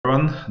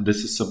everyone.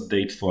 This is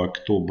update for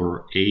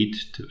October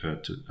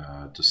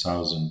 8th,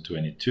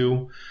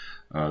 2022,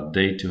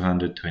 day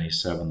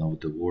 227 of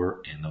the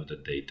war and of the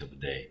date of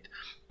date.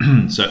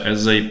 So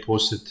as I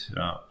posted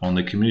on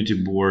the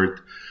community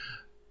board,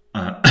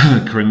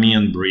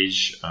 Crimean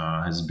bridge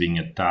has been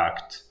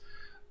attacked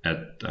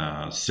at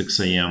 6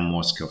 a.m.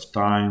 Moscow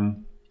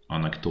time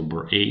on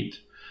October 8th.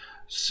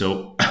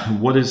 So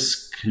what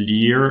is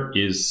clear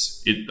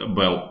is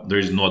well,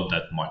 there's not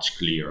that much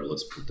clear,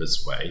 let's put it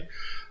this way.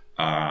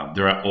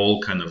 There are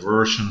all kind of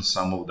versions.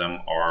 Some of them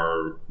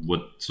are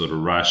what sort of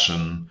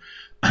Russian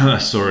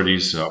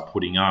authorities are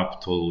putting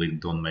up, totally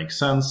don't make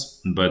sense.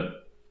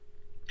 But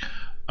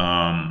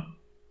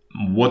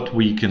what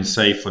we can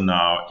say for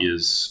now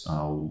is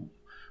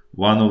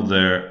one of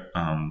the,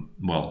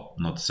 well,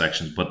 not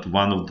sections, but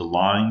one of the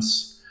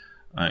lines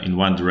in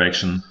one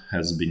direction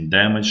has been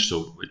damaged.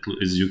 So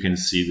as you can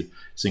see, I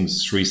think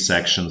 3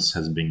 sections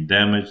has been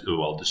damaged,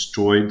 well,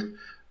 destroyed,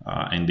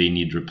 and they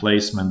need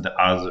replacement. The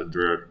other,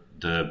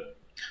 the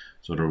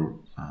sort of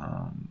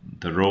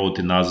the road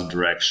in other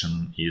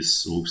direction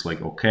looks like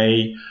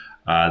okay.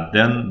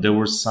 Then there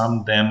was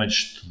some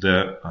damage to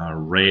the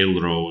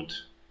railroad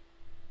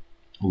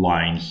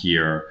line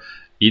here.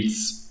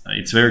 It's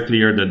very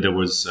clear that there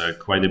was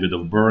quite a bit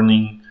of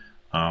burning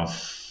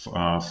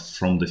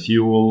from the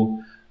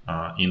fuel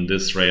in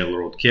this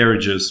railroad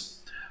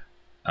carriages,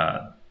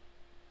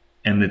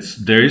 and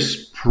there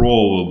is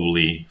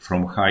probably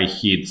from high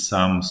heat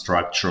some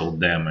structural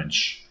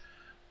damage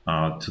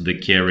to the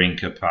carrying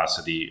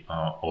capacity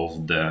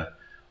of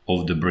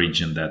the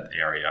bridge in that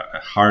area.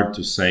 Hard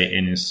to say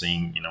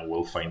anything,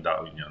 we'll find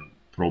out.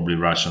 Probably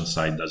Russian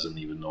side doesn't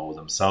even know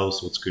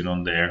themselves what's going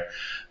on there.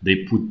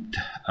 They put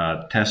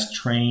a test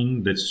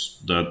train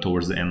that's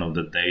towards the end of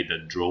the day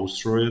that drove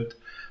through it,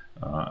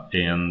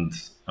 and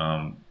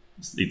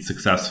it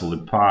successfully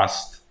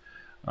passed.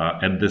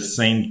 At the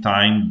same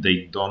time,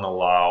 they don't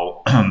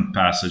allow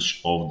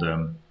passage of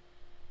the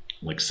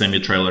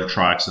semi-trailer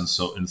trucks and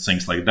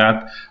things like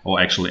that, or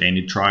actually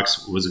any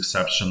trucks, with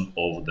exception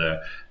of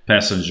the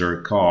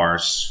passenger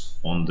cars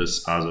on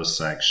this other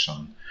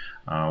section.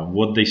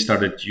 What they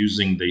started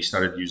using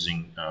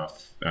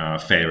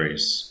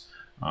ferries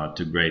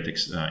to great,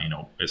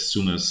 as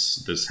soon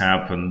as this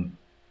happened.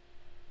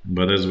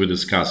 But as we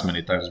discussed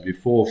many times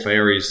before,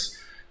 ferries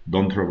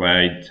don't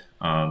provide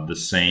the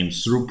same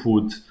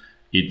throughput.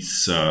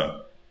 It's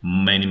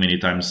many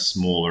times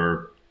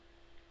smaller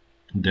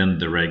than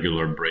the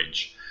regular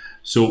bridge.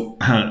 So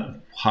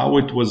how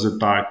it was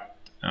attacked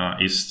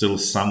is still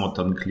somewhat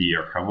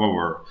unclear.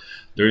 However,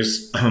 there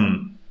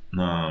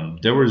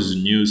was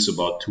news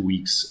about 2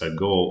 weeks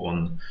ago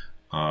on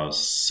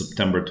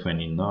September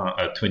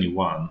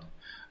 21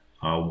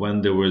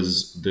 when there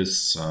was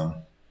this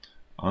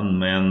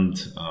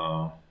unmanned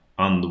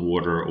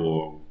underwater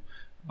or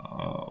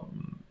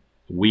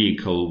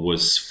vehicle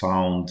was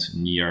found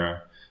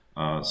near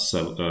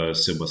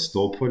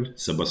Sebastopol,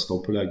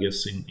 I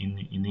guess in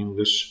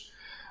English,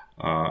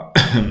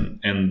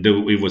 and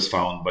it was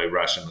found by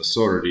Russian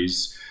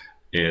authorities,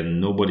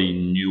 and nobody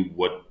knew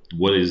what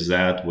is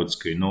that, what's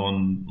going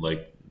on,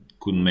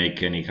 couldn't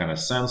make any kind of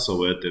sense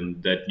of it,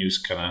 and that news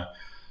kind of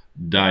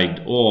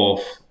died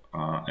off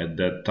at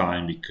that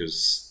time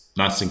because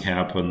nothing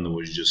happened.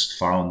 We just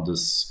found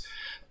this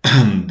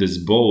this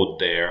boat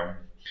there,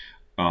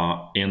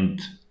 and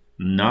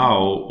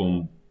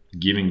now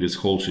given this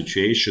whole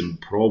situation,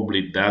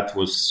 probably that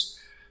was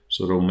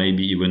sort of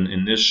maybe even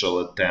initial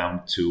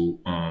attempt to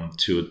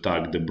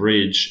attack the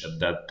bridge at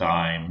that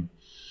time,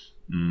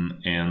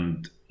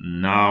 and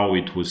now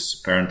it was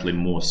apparently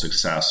more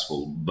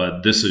successful.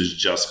 But this is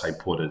just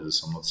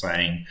hypothesis. I'm not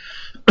saying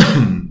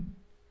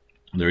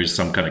there is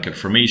some kind of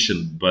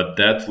confirmation, but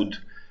that would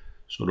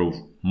sort of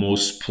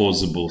most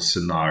plausible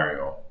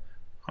scenario.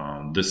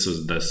 This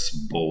is this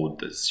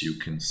boat, as you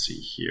can see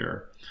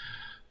here.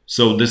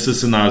 So this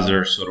is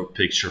another sort of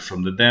picture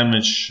from the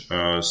damage.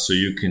 So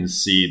you can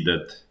see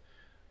that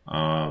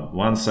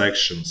one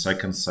section,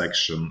 second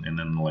section, and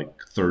then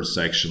third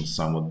section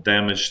somewhat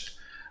damaged.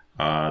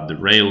 The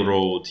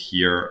railroad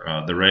here,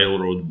 the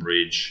railroad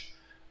bridge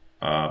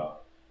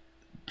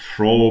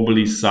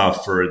probably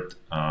suffered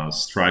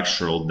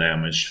structural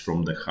damage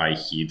from the high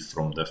heat,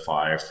 from the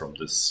fire, from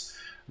this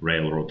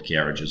railroad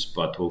carriages,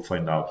 but we'll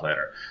find out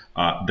later.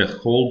 The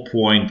whole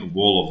point of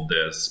all of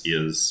this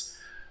is,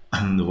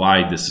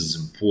 why this is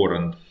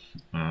important,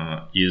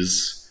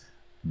 is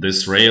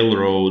this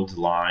railroad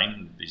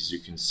line. As you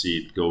can see,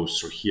 it goes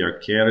through here,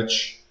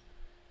 Kerch,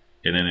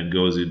 and then it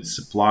goes, it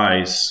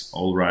supplies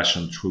all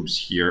Russian troops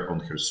here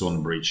on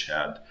Kherson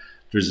bridgehead.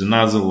 There's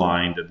another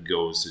line that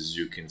goes, as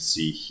you can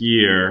see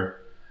here.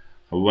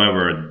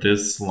 However,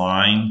 this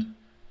line,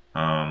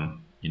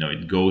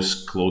 it goes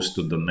close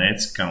to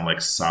Donetsk, kind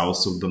of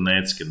south of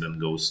Donetsk, and then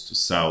goes to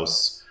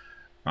southeast.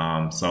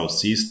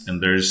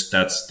 And there's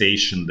that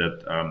station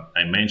that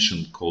I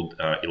mentioned called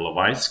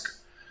Ilovaisk.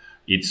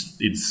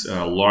 It's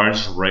a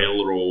large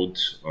railroad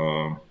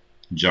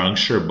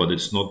juncture, but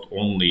it's not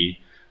only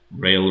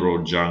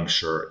railroad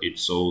juncture,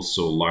 it's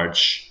also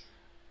large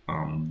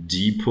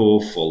depot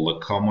for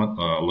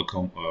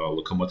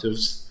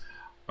locomotives.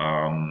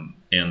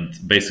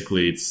 And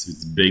basically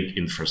it's big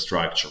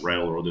infrastructure,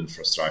 railroad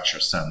infrastructure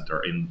center,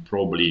 and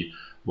probably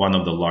one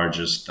of the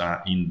largest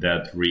in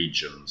that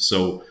region.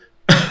 So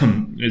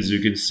as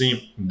you can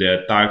see,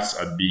 the attacks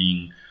are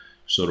being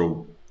sort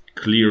of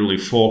clearly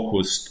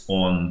focused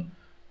on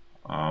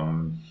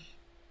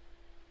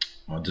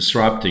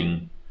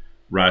disrupting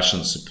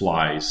Russian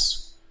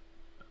supplies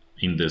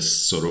in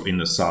this sort of in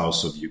the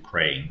south of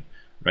Ukraine,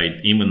 right?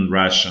 Even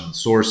Russian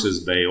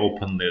sources, they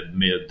openly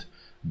admit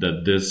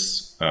that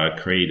this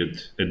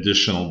created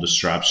additional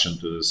disruption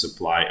to the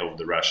supply of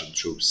the Russian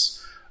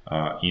troops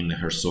in the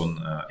Kherson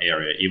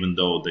area, even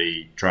though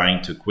they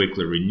trying to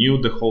quickly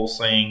renew the whole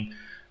thing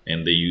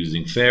and they're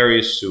using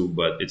ferries too,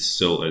 but it's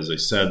still, as I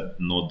said,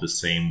 not the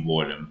same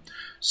volume.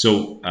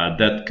 So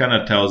that kind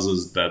of tells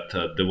us that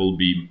there will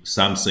be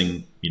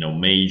something,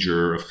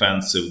 major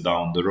offensive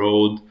down the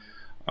road.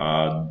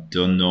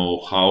 Don't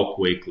know how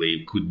quickly.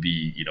 It could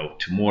be,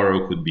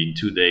 tomorrow, could be in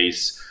 2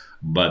 days.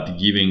 But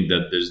given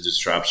that this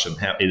disruption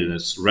it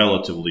is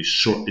relatively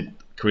short, it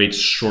creates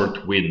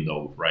short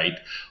window, right,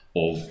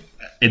 of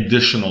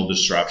additional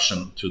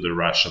disruption to the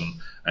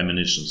Russian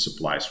ammunition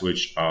supplies,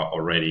 which are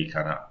already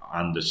kind of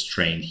under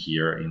strain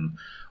here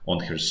on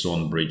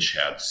Kherson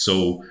bridgehead.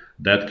 So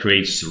that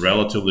creates a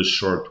relatively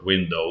short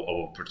window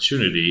of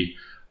opportunity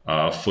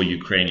for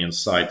Ukrainian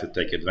side to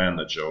take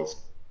advantage of.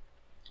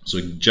 So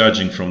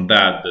judging from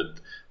that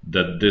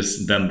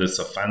this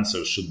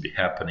offensive should be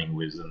happening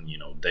within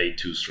day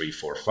 2, 3,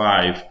 4,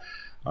 5.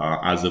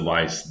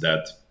 Otherwise,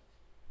 that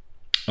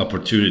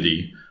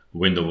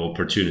window of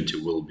opportunity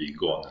will be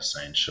gone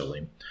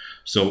essentially.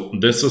 So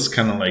this is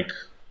kind of like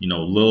a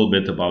little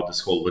bit about this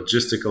whole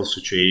logistical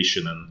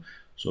situation and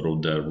sort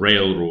of the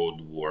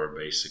railroad war,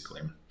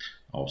 basically,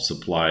 of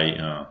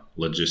supply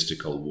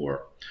logistical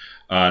war.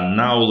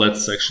 Now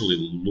let's actually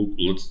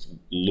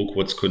look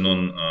what's going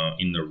on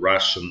in the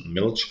Russian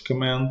military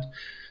command.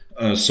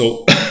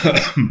 So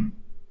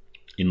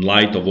in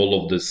light of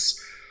all of this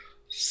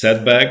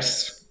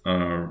setbacks,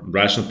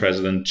 Russian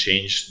president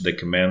changed the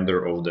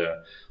commander of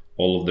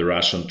all of the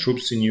Russian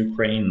troops in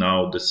Ukraine.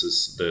 Now this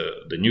is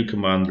the new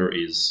commander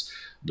is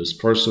this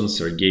person,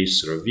 Sergei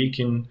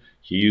Surovikin.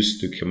 He used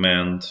to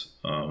command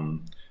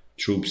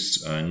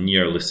troops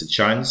near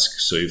Lysychansk.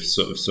 So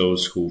if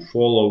those who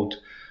followed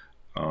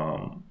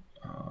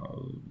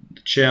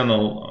the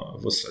channel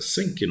was, I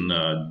think, in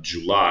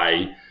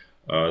July,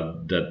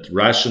 that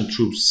Russian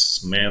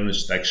troops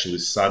managed to actually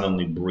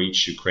suddenly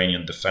breach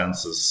Ukrainian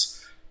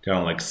defenses, kind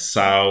of like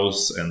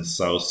south and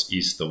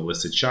southeast of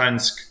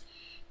Lysychansk,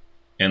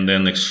 and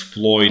then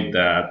exploit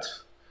that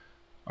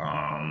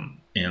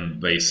and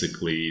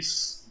basically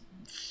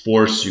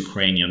force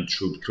Ukrainian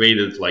troops,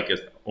 created like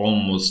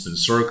almost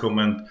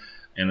encirclement,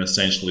 and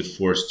essentially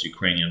forced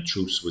Ukrainian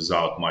troops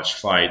without much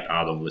fight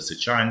out of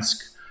Lysychansk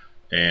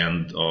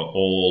and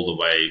all the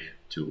way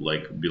to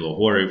like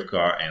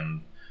Bilohorivka,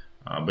 and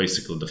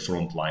basically the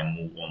front line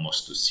moved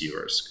almost to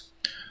Siversk.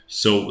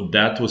 So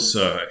that was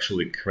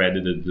actually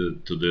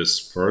credited to this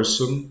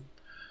person.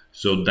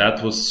 So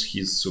that was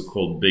his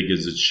so-called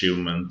biggest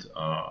achievement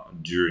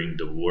during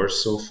the war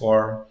so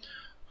far.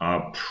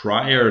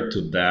 Prior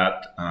to that,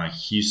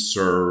 he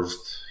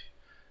served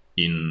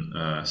in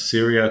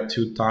Syria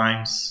 2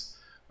 times.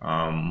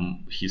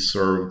 He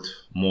served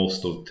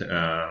most of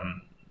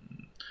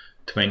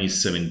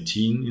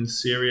 2017 in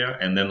Syria,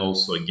 and then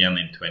also again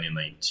in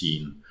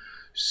 2019.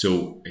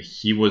 So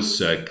he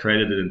was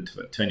credited in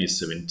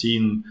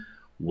 2017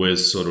 with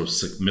sort of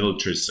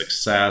military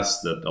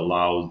success that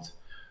allowed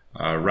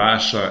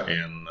Russia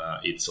and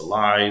its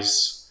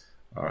allies,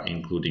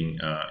 including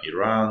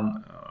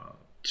Iran,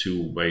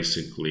 to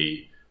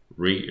basically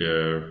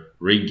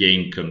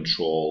regain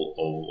control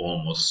of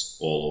almost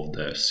all of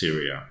the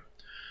Syria.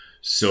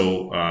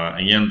 So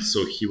again,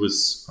 so he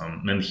was,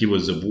 and he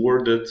was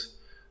awarded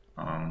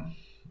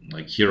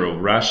like Hero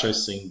of Russia, I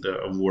think, the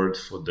award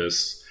for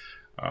this,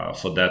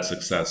 for that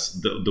success.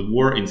 The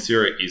war in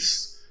Syria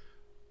is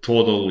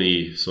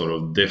totally sort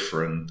of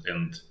different,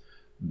 and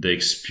the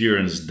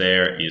experience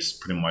there is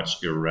pretty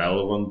much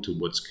irrelevant to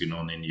what's going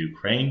on in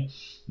Ukraine.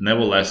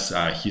 Nevertheless,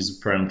 he's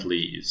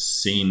apparently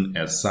seen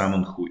as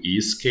someone who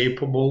is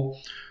capable.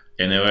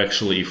 And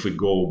actually, if we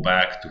go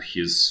back to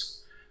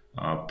his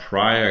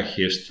prior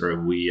history,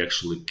 we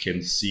actually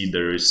can see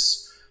there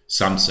is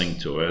something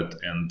to it.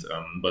 And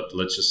but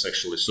let's just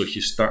actually, so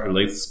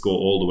let's go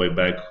all the way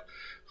back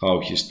how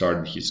he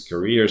started his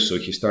career. So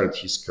he started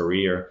his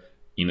career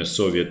in the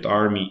Soviet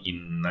Army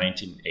in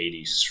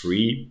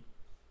 1983.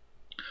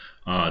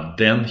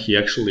 Then he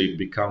actually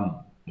became,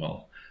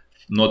 well,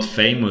 not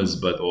famous,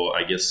 but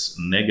I guess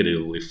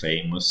negatively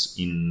famous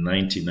in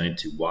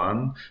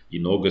 1991.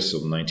 In August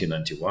of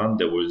 1991,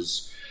 there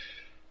was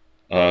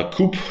a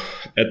coup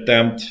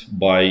attempt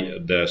by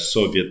the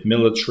Soviet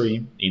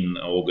military in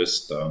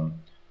August. I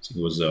think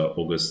it was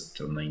August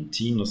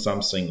 19 or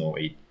something, or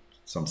 8,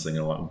 something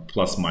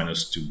plus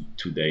minus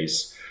two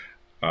days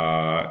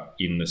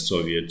in the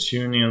Soviet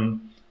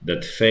Union.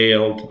 that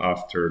failed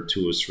after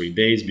 2 or 3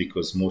 days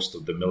because most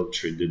of the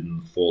military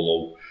didn't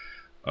follow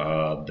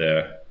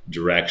the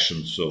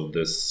directions of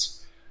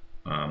this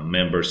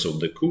members of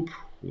the coup.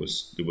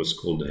 It was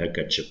called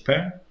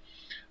HKCP.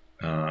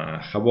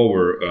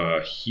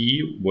 However,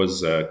 he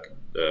was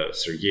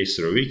Sergei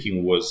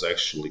Surovikin was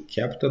actually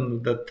captain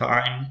at that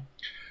time,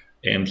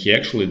 and he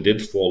actually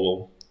did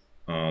follow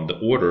the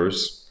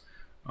orders.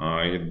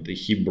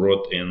 He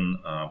brought in,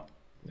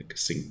 like I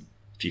think,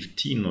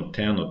 15 or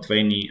 10 or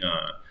 20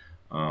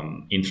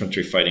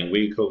 infantry fighting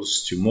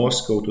vehicles to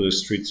Moscow, to the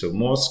streets of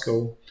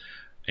Moscow,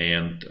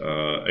 and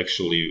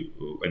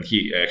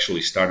he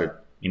actually started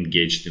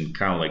engaged in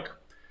kind of like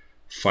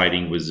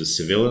fighting with the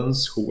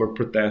civilians who were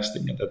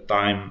protesting at that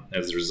time.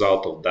 As a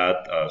result of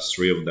that,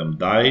 3 of them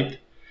died.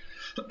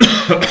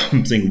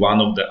 I think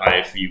one of the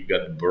IFV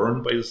got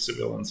burned by the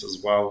civilians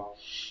as well.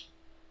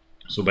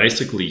 So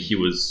basically, he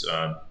was,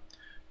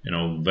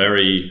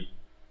 very,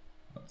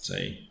 let's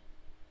say,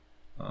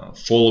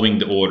 following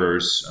the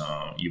orders.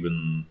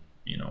 Even,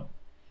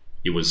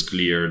 it was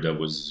clear there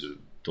was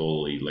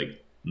totally,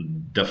 like,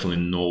 definitely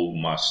no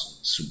mass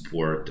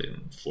support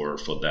for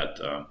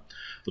that.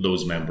 For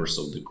those members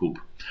of the coup.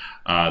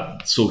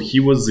 So he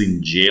was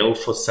in jail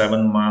for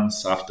 7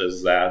 months after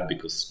that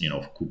because,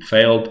 coup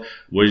failed,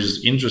 which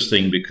is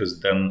interesting because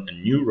then a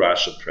new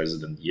Russian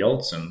president,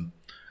 Yeltsin,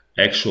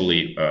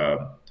 actually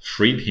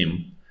freed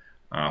him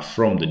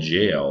from the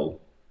jail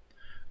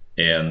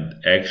and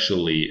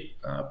actually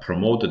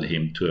promoted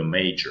him to a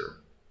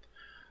major.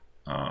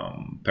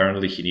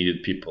 Apparently he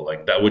needed people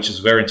like that, which is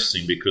very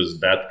interesting because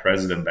that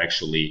president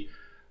actually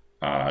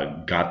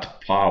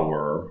got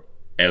power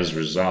as a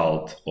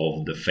result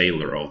of the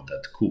failure of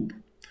that coup.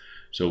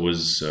 So it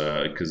was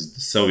because the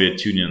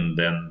Soviet Union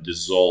then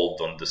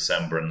dissolved on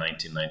December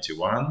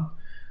 1991,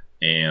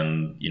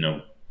 and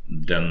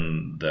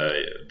then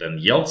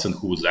Yeltsin,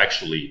 who was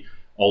actually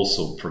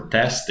also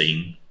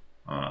protesting,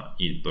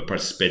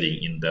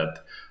 participating in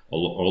that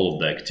all of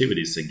the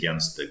activities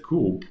against the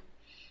coup,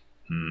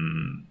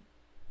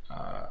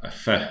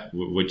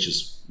 which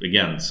is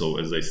again. So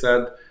as I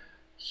said,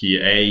 he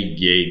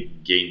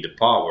gained the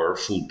power,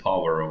 full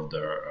power of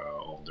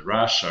the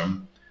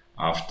Russia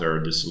after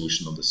the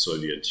dissolution of the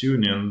Soviet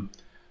Union,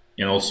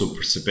 and also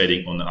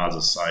participating on the other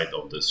side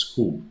of this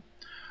coup.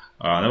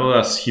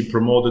 Nevertheless, he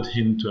promoted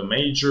him to a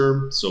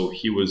major. So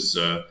he was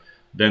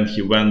then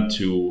he went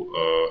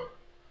to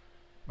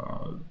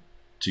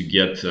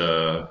get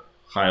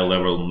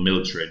high-level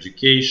military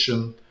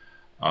education.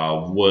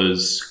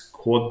 Was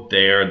caught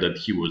there that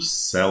he was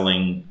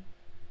selling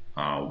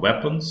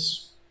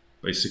weapons.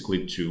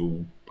 Basically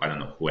to, I don't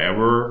know,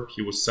 whoever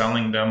he was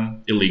selling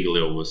them,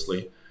 illegally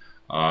obviously.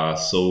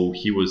 So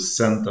he was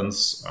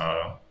sentenced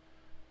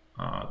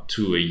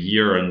to a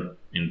year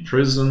in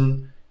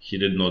prison. He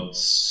did not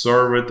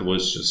serve it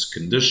was just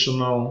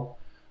conditional.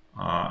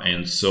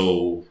 And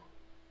so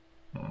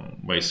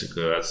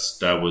basically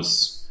that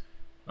was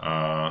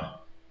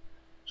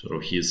sort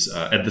of his,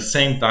 at the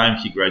same time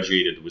he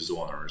graduated with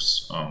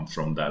honors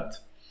from that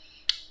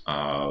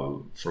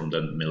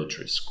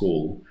military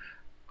school.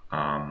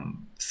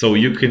 So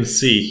you can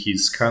see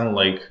he's kind of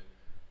like,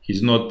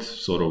 he's not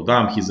sort of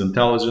dumb, he's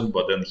intelligent,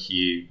 but then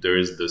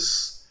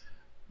there's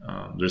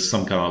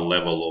some kind of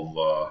level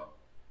of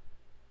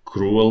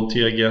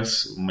cruelty, I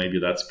guess. Maybe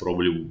that's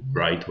probably the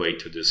right way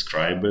to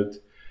describe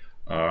it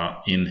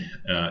in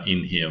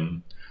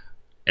him.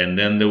 And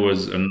then there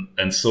was,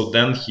 and so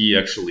then he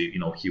actually,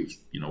 he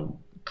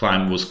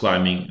was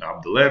climbing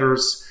up the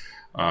ladders.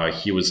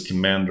 He was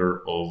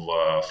commander of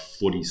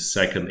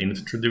 42nd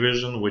Infantry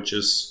Division, which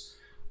is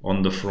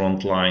on the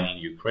front line in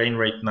Ukraine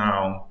right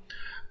now.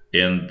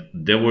 And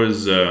there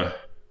was a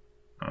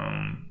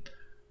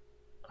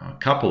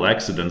couple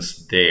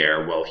accidents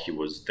there while he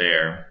was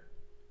there.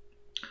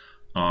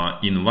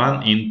 In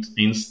one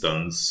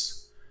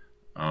instance,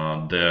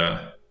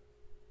 the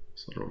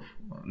sort of,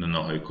 I don't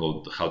know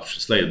how to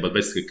translate it, but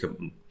basically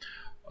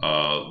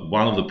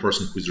one of the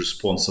person who is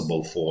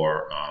responsible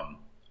for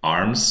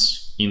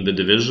arms in the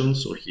division,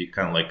 so he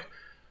kind of like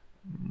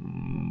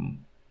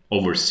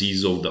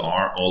oversees all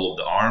of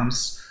the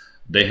arms.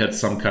 They had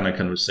some kind of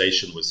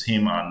conversation with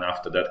him, and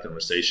after that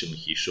conversation,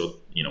 he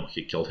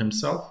killed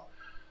himself,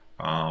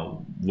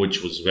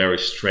 which was very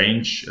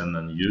strange and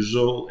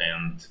unusual.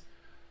 And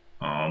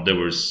there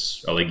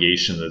was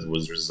allegation that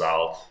was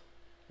result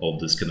of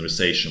this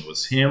conversation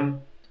with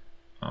him.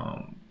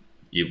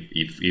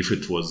 If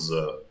it was,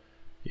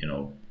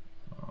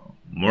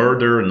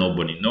 murder,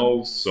 nobody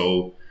knows.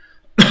 So.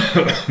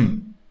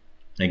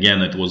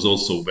 Again, it was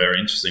also very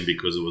interesting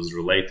because it was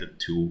related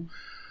to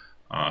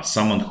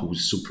someone who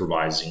was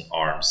supervising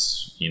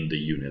arms in the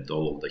unit.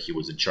 He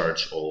was in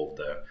charge of all of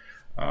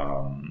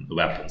the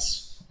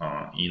weapons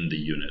in the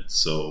unit.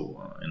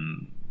 So,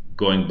 and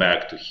going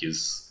back to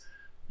his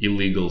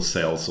illegal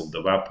sales of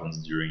the weapons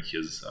during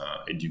his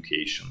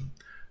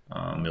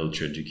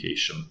military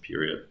education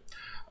period.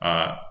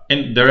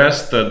 And the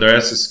rest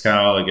is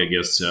kind of like, I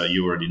guess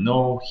you already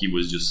know. He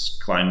was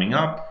just climbing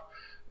up,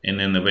 and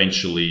then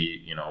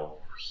eventually,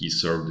 he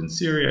served in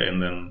Syria,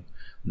 and then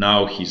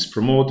now he's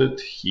promoted.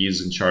 He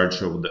is in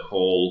charge of the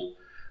whole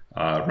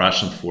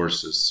Russian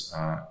forces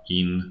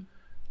in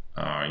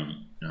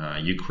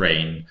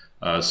Ukraine.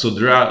 So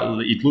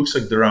it looks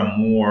like there are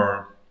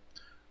more,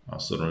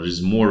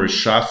 there's more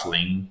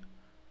reshuffling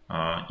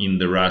in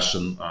the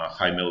Russian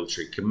High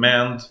Military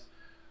Command.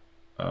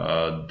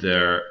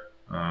 Their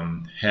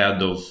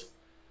head of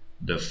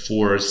the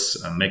Force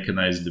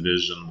Mechanized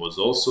Division was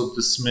also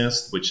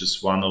dismissed, which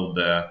is one of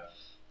the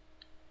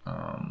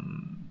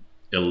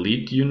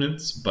elite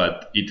units,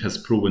 but it has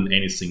proven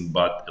anything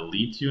but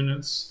elite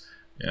units.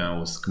 It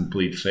was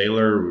complete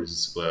failure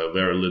with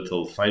very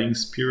little fighting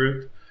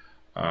spirit.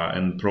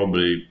 And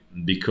probably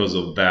because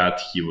of that,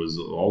 he was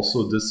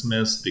also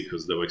dismissed,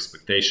 because the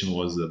expectation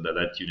was that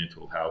that unit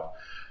will have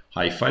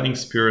high fighting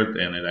spirit,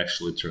 and it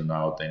actually turned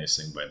out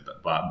anything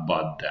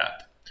but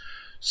that.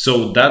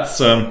 So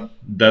that's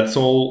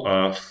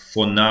all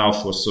for now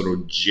for sort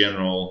of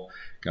general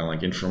kind of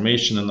like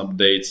information and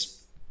updates.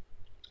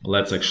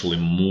 Let's actually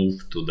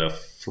move to the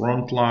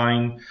front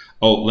line.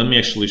 Oh, let me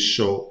actually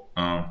show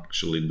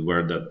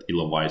where that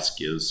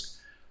Ilovaisk is.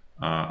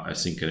 I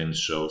think I didn't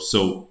show.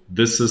 So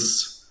this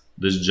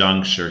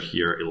juncture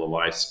here,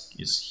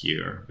 Ilovaisk is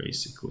here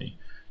basically.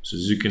 So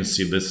as you can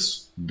see,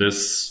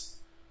 this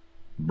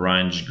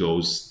branch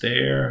goes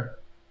there,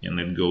 and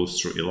it goes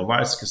through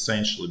Ilovaisk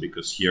essentially,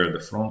 because here the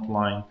front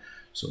line.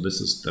 So this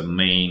is the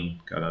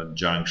main kind of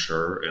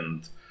juncture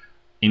and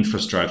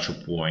infrastructure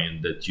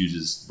point that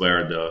uses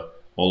where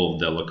all of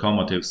the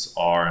locomotives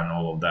are and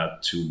all of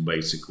that to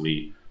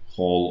basically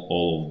haul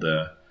all of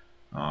the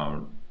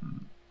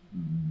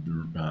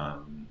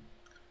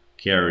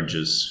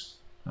carriages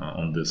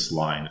on this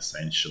line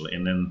essentially.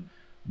 And then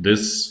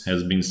this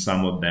has been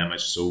somewhat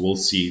damaged, so we'll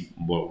see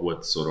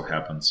what sort of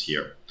happens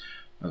here.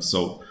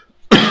 So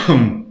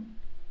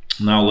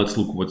now let's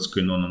look what's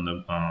going on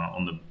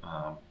the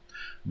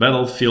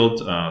battlefield.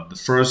 The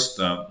first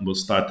we'll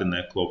start in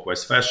a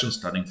clockwise fashion,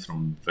 starting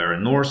from very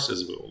north,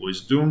 as we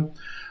always do.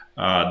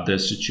 The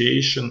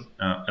situation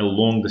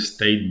along the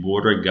state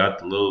border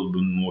got a little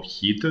bit more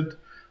heated.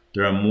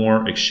 There are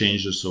more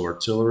exchanges of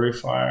artillery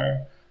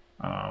fire.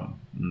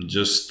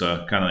 Just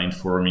kind of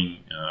informing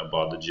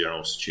about the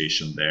general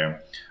situation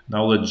there.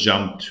 Now let's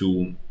jump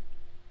to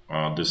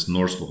this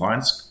North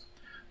Luhansk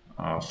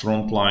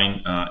front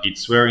line.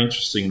 It's very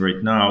interesting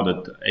right now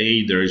that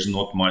there is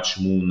not much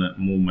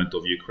movement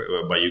of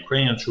by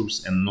Ukrainian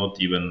troops, and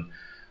not even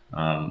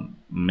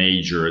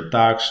major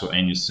attacks or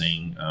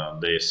anything.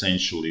 They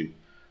essentially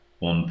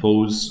on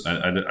pause.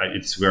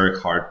 It's very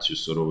hard to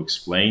sort of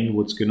explain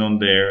what's going on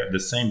there. At the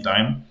same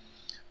time,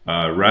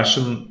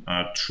 Russian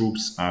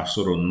troops are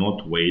sort of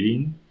not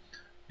waiting,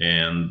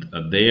 and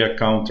they are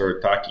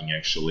counter-attacking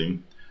actually.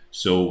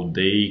 So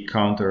they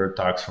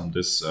counterattack from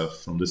this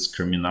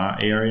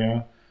Kreminna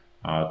area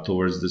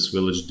towards this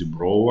village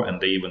Dubrovo, and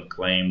they even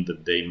claim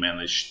that they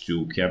managed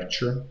to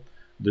capture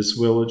this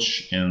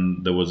village.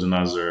 And there was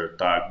another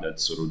attack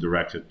that's sort of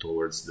directed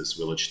towards this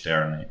village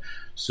Terny.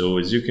 So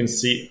as you can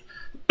see,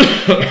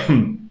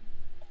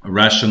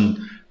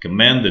 Russian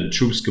command and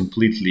troops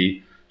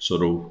completely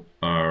sort of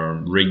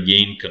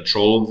regain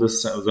control of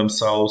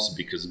themselves,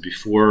 because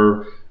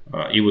before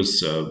it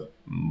was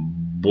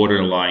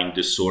borderline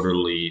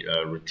disorderly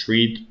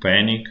retreat,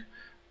 panic,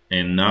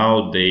 and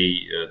now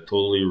they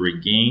totally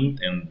regained,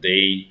 and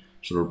they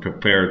sort of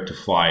prepared to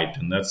fight.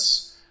 And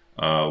that's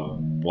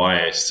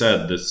why I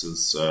said this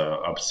is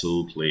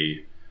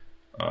absolutely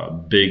a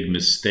big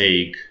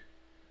mistake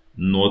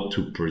not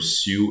to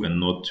pursue and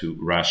not to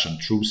Russian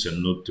troops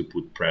and not to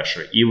put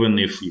pressure, even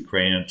if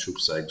Ukrainian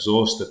troops are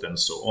exhausted and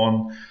so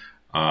on.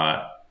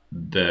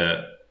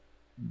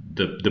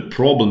 The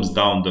problems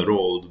down the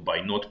road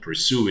by not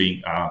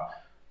pursuing are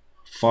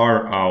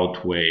far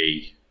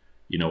outweigh,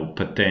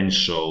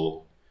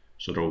 potential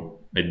sort of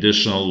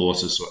additional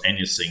losses or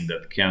anything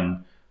that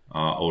can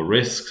or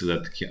risks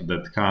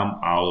that come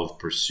out of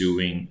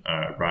pursuing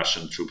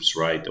Russian troops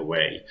right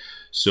away.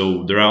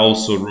 So there are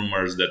also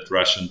rumors that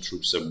Russian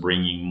troops are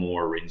bringing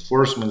more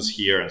reinforcements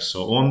here and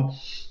so on.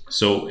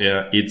 So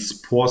it's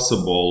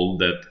possible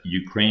that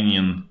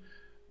Ukrainian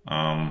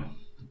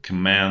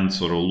command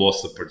sort of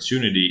lost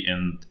opportunity,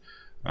 and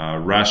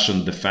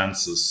Russian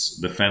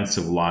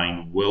defensive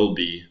line will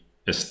be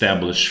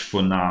established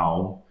for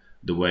now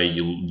the way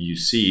you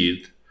see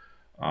it,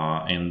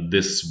 and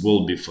this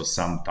will be for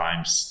some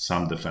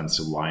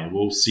defensive line.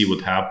 We'll see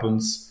what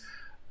happens.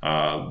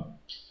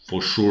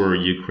 For sure,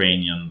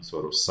 Ukrainian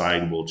sort of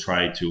side will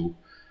try to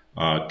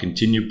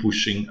continue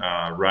pushing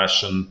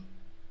Russian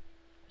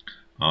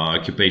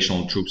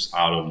occupational troops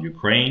out of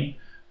Ukraine.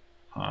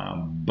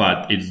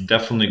 But it's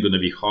definitely going to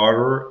be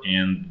harder,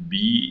 and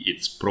B,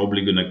 it's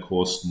probably going to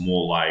cost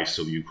more lives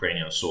of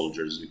Ukrainian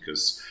soldiers,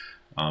 because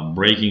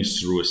breaking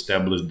through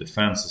established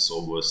defenses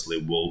obviously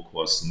will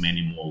cost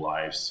many more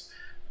lives,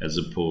 as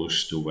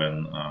opposed to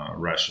when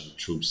Russian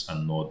troops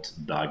are not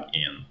dug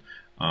in.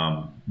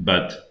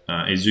 But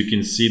as you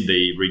can see,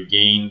 they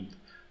regained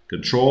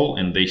control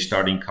and they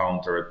starting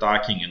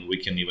counterattacking, and we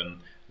can even,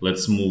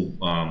 let's move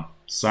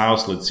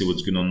south. Let's see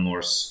what's going on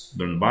North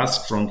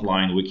Donbass front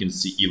line. We can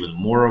see even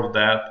more of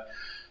that.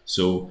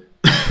 So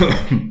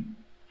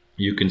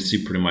you can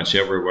see pretty much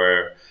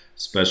everywhere,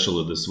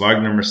 especially this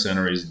Wagner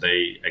mercenaries,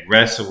 they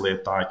aggressively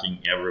attacking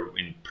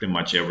in pretty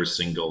much every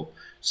single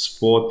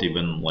spot,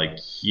 even like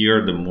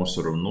here, the more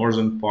sort of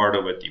northern part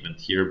of it, even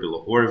here,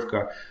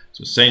 Bilohorivka.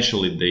 So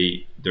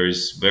essentially, there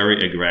is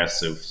very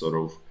aggressive sort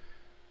of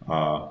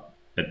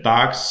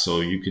attacks.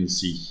 So you can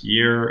see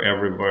here,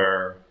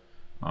 everywhere,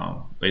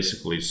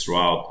 basically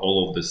throughout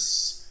all of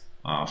this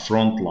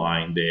front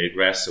line, they're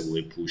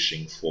aggressively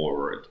pushing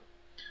forward.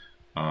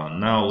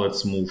 Now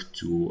let's move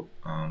to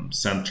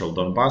central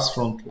Donbass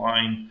front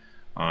line.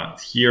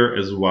 Here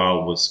as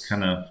well was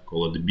kind of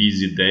called a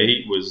busy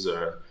day with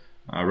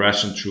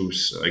Russian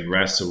troops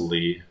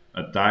aggressively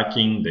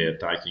attacking. They're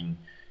attacking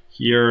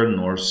here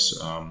north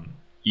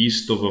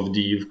east of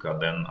Avdiivka,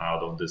 then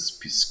out of this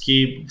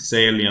Pisky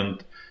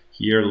salient,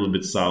 here a little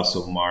bit south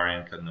of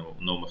Mariinka,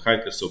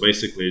 Novomikhailka. So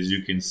basically, as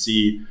you can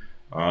see,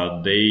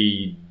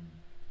 they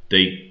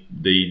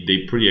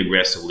pretty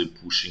aggressively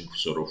pushing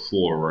sort of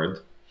forward.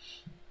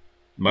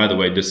 By the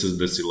way, this is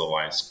the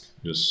Ilovaisk,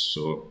 just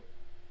so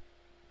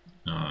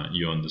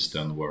you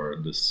understand where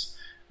this,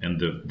 and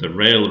the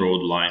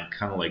railroad line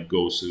kind of like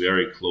goes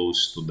very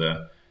close to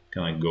the,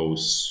 kind of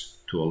goes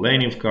to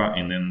Olenivka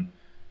and then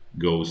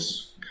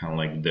goes kind of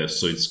like this.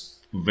 So it's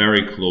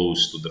very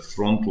close to the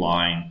front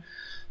line.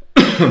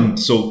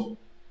 So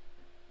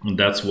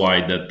that's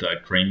why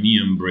that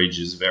Crimean bridge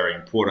is very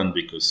important,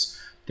 because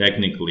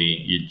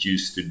technically it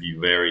used to be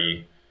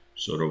very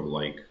sort of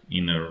like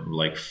in a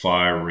like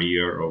far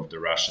rear of the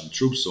Russian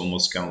troops,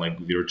 almost kind of like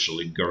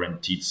virtually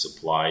guaranteed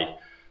supply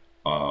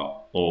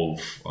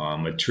of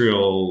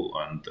material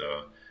and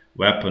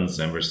weapons,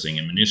 everything,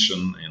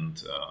 ammunition,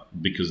 and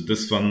because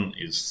this one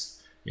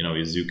is, you know,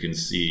 as you can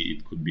see,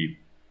 it could be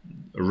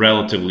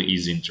relatively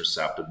easy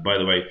intercepted. By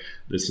the way,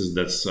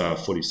 that's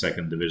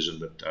 42nd division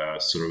that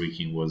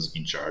Surovikin was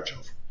in charge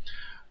of.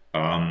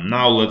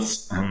 Now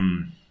let's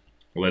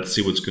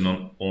see what's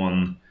going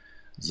on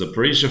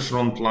Zaporizhya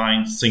front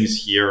line.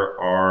 Things here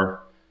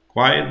are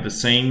quite the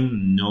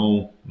same,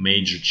 no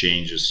major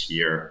changes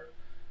here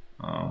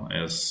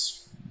as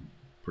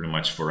pretty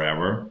much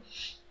forever.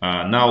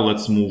 Now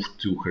let's move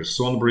to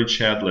Kherson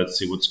bridgehead. Let's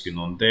see what's going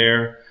on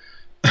there.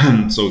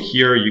 So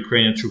here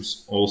Ukrainian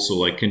troops also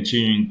like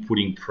continuing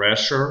putting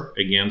pressure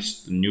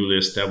against the newly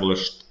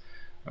established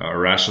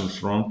Russian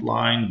front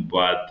line,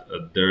 but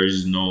there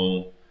is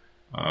no,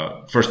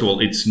 first of all,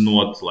 it's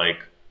not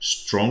like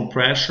strong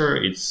pressure.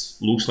 It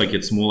looks like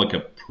it's more like a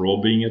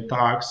probing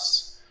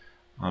attacks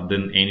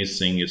than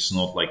anything. It's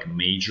not like a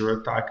major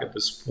attack at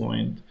this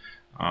point.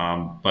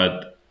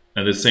 But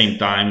at the same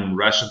time,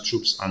 Russian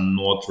troops are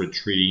not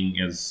retreating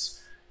as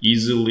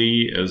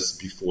easily as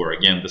before.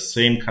 Again, the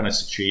same kind of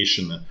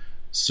situation,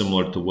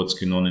 similar to what's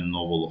going on in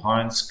North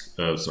Luhansk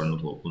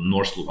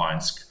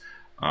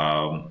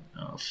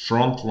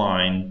front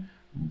line,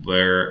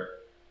 where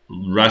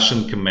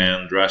Russian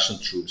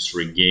troops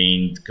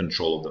regained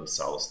control of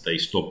themselves. They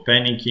stopped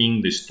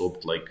panicking. They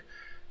stopped like,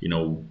 you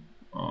know,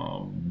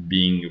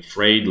 being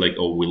afraid, like,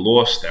 oh, we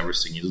lost,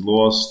 everything is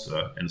lost,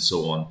 and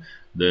so on.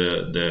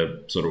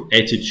 The sort of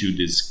attitude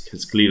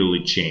has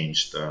clearly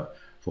changed.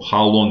 For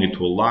how long it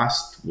will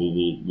last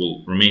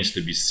will remains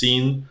to be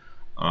seen.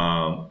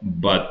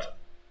 But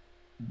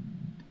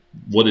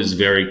what is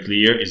very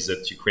clear is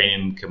that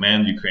Ukrainian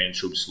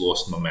troops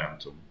lost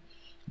momentum.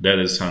 That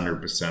is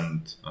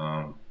 100%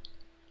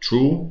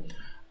 true.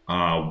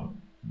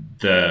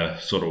 The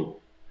sort of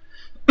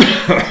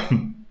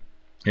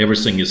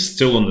everything is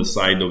still on the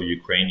side of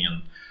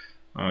Ukrainian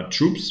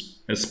troops,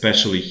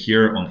 especially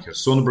here on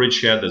Kherson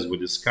bridgehead, as we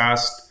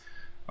discussed.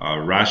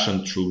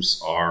 Russian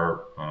troops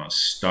are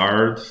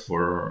starved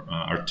for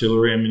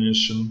artillery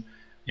ammunition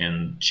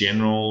and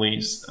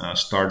generally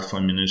starved for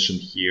ammunition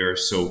here.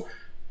 So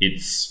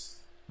it's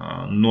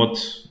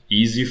not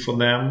easy for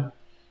them.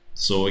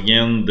 So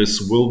again,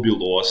 this will be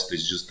lost.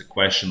 It's just a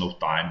question of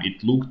time.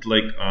 It looked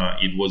like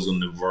it was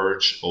on the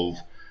verge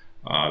of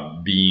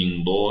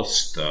being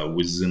lost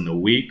within a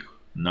week.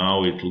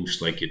 Now it looks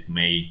like it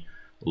may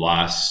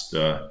last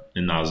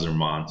another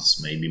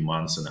months, maybe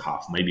months and a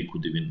half. Maybe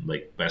could even,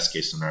 like, best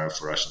case scenario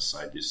for Russian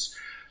side is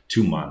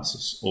 2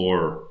 months.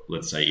 Or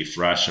let's say if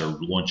Russia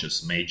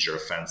launches major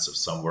offensive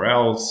somewhere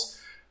else,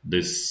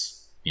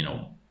 this, you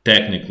know,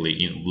 technically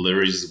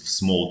there is a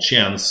small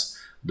chance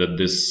that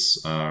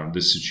this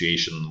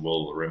situation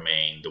will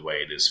remain the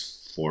way it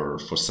is for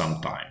some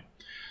time.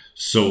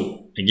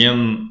 So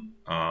again,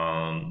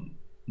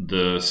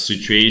 the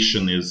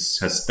situation has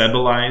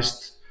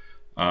stabilized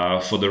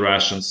for the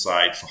Russian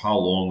side. For how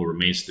long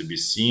remains to be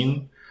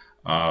seen.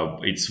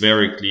 It's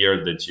very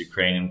clear that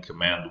Ukrainian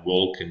command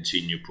will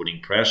continue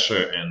putting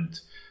pressure, and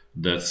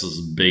that's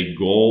a big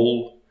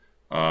goal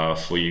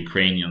for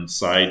Ukrainian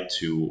side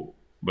to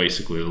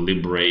basically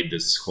liberate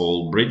this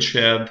whole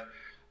bridgehead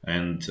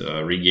and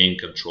regain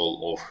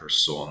control of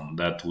Kherson.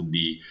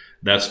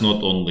 That's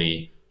not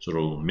only sort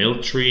of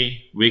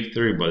military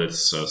victory, but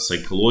it's a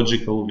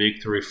psychological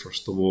victory,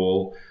 first of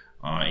all.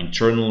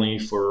 internally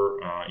for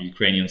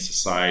Ukrainian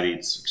society.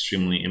 It's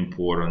extremely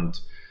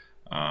important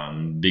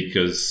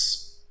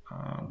because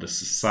the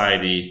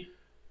society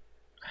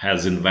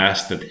has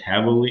invested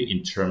heavily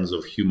in terms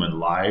of human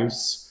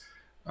lives,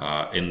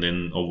 and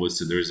then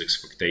obviously there is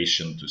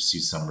expectation to see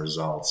some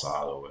results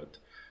out of it.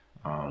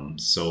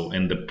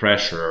 And the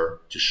pressure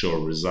to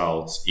show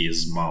results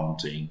is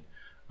mounting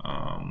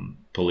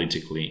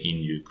politically in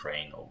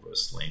Ukraine,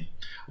 obviously.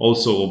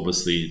 Also,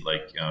 obviously,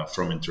 like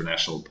from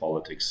international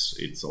politics,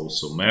 it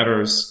also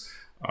matters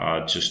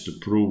just to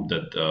prove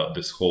that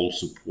this whole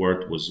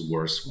support was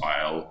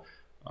worthwhile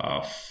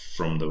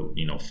from the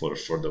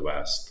for the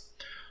West.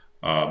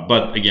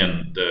 But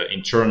again, the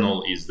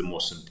internal is the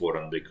most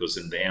important, because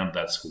in the end,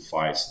 that's who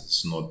fights.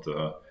 It's not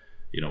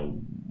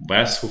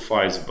West who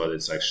fights, but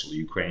it's actually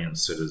Ukrainian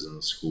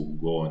citizens who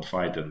go and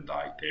fight and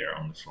die there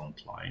on the front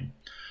line.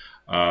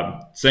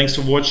 Thanks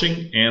for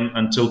watching, and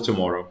until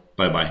tomorrow,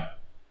 bye bye.